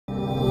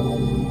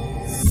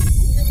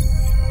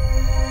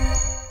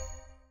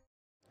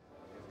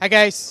Hi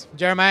guys,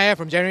 Jeremiah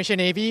from Generation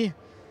AV.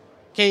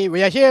 Okay,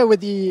 we are here with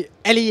the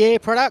LEA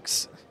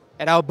products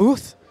at our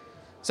booth.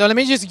 So let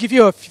me just give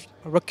you a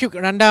quick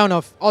rundown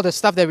of all the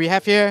stuff that we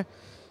have here.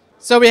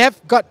 So we have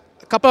got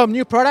a couple of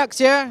new products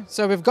here.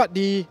 So we've got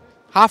the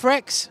half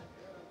racks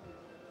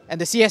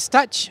and the CS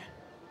Touch.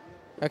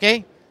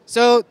 Okay,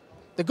 so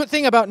the good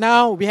thing about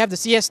now we have the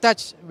CS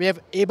Touch, we have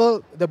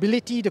the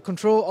ability to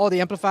control all the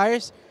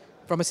amplifiers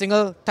from a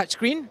single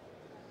touchscreen.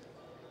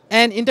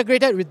 And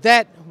integrated with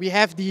that, we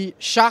have the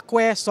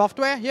Sharkware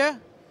software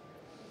here.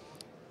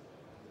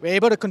 We're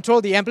able to control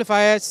the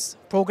amplifiers,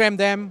 program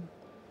them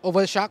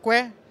over the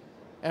Sharkware.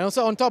 And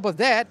also on top of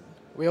that,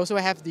 we also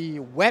have the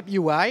web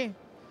UI,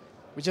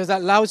 which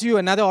allows you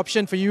another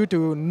option for you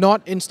to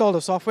not install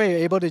the software. You're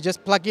able to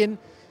just plug in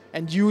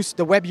and use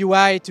the web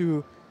UI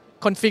to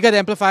configure the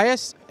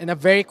amplifiers in a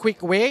very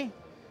quick way.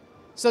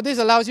 So this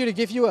allows you to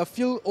give you a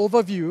full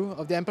overview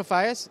of the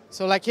amplifiers.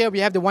 So like here we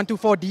have the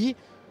 124D,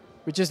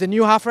 which is the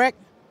new half rack,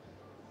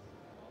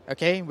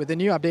 okay, with the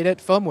new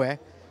updated firmware.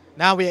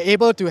 Now we are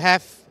able to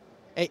have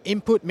an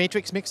input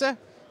matrix mixer.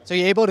 So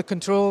you're able to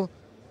control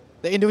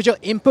the individual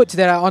inputs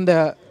that are on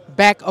the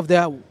back of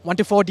the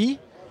 124D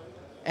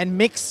and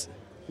mix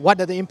what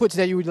are the inputs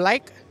that you would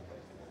like.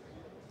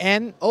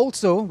 And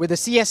also with the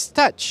CS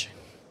Touch,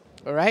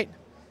 all right,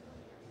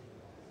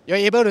 you're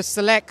able to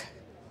select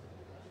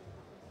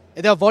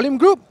either a volume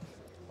group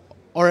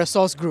or a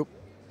source group.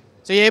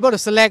 So you're able to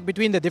select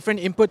between the different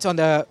inputs on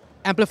the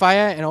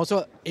amplifier and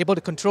also able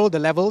to control the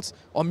levels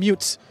or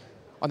mutes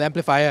on the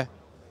amplifier.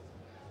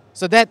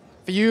 So that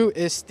for you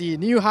is the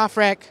new half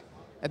rack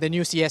and the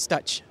new CS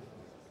Touch.